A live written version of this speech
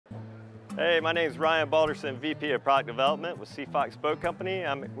Hey, my name is Ryan Balderson, VP of Product Development with Seafox Boat Company.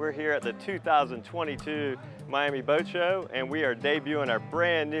 We're here at the 2022 Miami Boat Show, and we are debuting our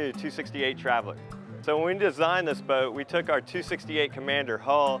brand new 268 Traveler. So when we designed this boat, we took our 268 Commander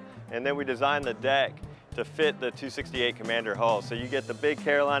hull, and then we designed the deck to fit the 268 Commander hull. So you get the big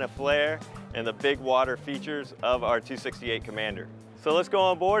Carolina flare and the big water features of our 268 Commander. So let's go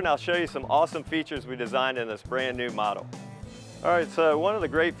on board and I'll show you some awesome features we designed in this brand new model. All right, so one of the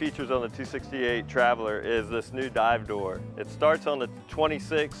great features on the 268 Traveler is this new dive door. It starts on the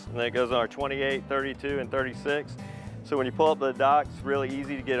 26 and then it goes on our 28, 32, and 36. So when you pull up the dock, it's really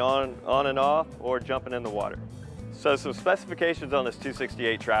easy to get on and off or jumping in the water. So some specifications on this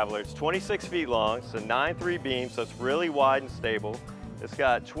 268 Traveler. It's 26 feet long, it's a 9.3 beam, so it's really wide and stable. It's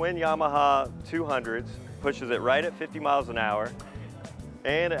got twin Yamaha 200s, pushes it right at 50 miles an hour,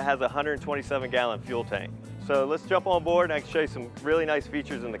 and it has a 127-gallon fuel tank. So let's jump on board and I can show you some really nice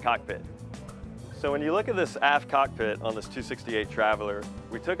features in the cockpit. So when you look at this aft cockpit on this 268 Traveler,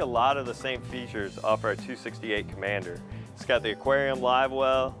 we took a lot of the same features off our 268 Commander. It's got the aquarium live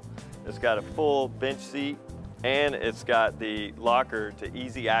well, it's got a full bench seat, and it's got the locker to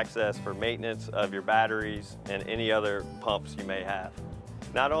easy access for maintenance of your batteries and any other pumps you may have.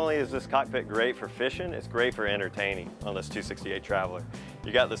 Not only is this cockpit great for fishing, it's great for entertaining on this 268 Traveler.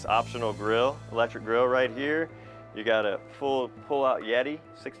 You got this optional grill, electric grill right here. You got a full pull-out Yeti,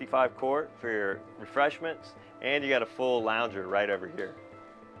 65 quart for your refreshments, and you got a full lounger right over here.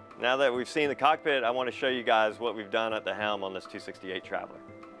 Now that we've seen the cockpit, I want to show you guys what we've done at the helm on this 268 Traveler.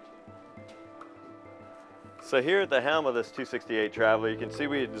 So here at the helm of this 268 Traveler, you can see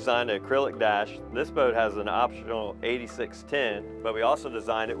we designed an acrylic dash. This boat has an optional 8610, but we also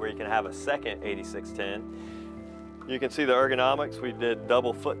designed it where you can have a second 8610. You can see the ergonomics. We did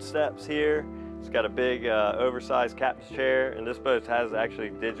double footsteps here. It's got a big oversized captain's chair, and this boat has actually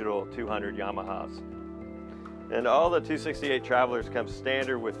digital 200 Yamahas. And all the 268 Travelers come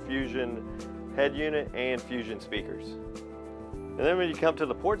standard with Fusion head unit and Fusion speakers. And then when you come to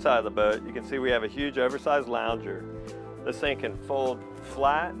the port side of the boat, you can see we have a huge oversized lounger. This thing can fold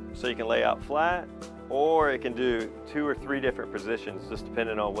flat, so you can lay out flat, or it can do 2 or 3 different positions, just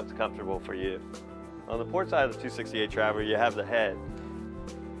depending on what's comfortable for you. On the port side of the 268 Traveler, you have the head.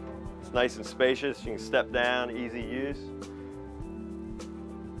 It's nice and spacious. You can step down, easy use.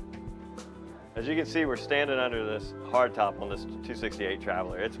 As you can see, we're standing under this hardtop on this 268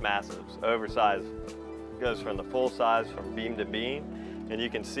 Traveler. It's massive, it's oversized. It goes from the full size from beam to beam. And you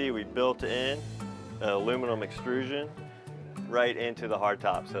can see we built in an aluminum extrusion right into the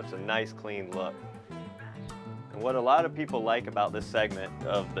hardtop, so it's a nice, clean look. And what a lot of people like about this segment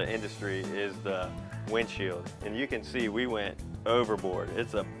of the industry is the windshield. And you can see we went overboard.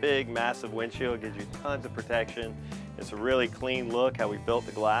 It's a big, massive windshield, gives you tons of protection. It's a really clean look how we built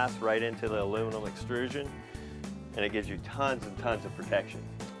the glass right into the aluminum extrusion, and it gives you tons and tons of protection.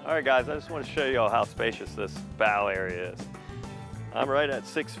 All right guys, I just want to show you all how spacious this bow area is. I'm right at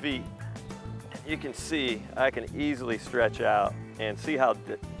 6 feet. You can see I can easily stretch out and see how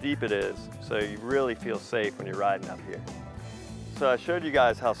deep it is, so you really feel safe when you're riding up here. So I showed you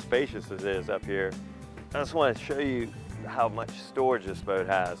guys how spacious it is up here. I just want to show you how much storage this boat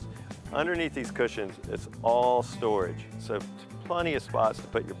has. Underneath these cushions, it's all storage. So plenty of spots to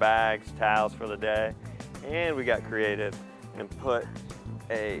put your bags, towels for the day. And we got creative and put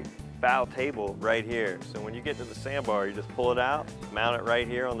a bow table right here. So when you get to the sandbar, you just pull it out, mount it right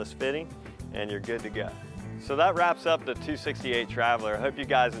here on this fitting, and you're good to go. So that wraps up the 268 Traveler. I hope you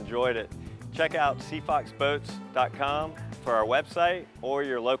guys enjoyed it. Check out seafoxboats.com for our website or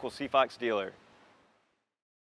your local Seafox dealer.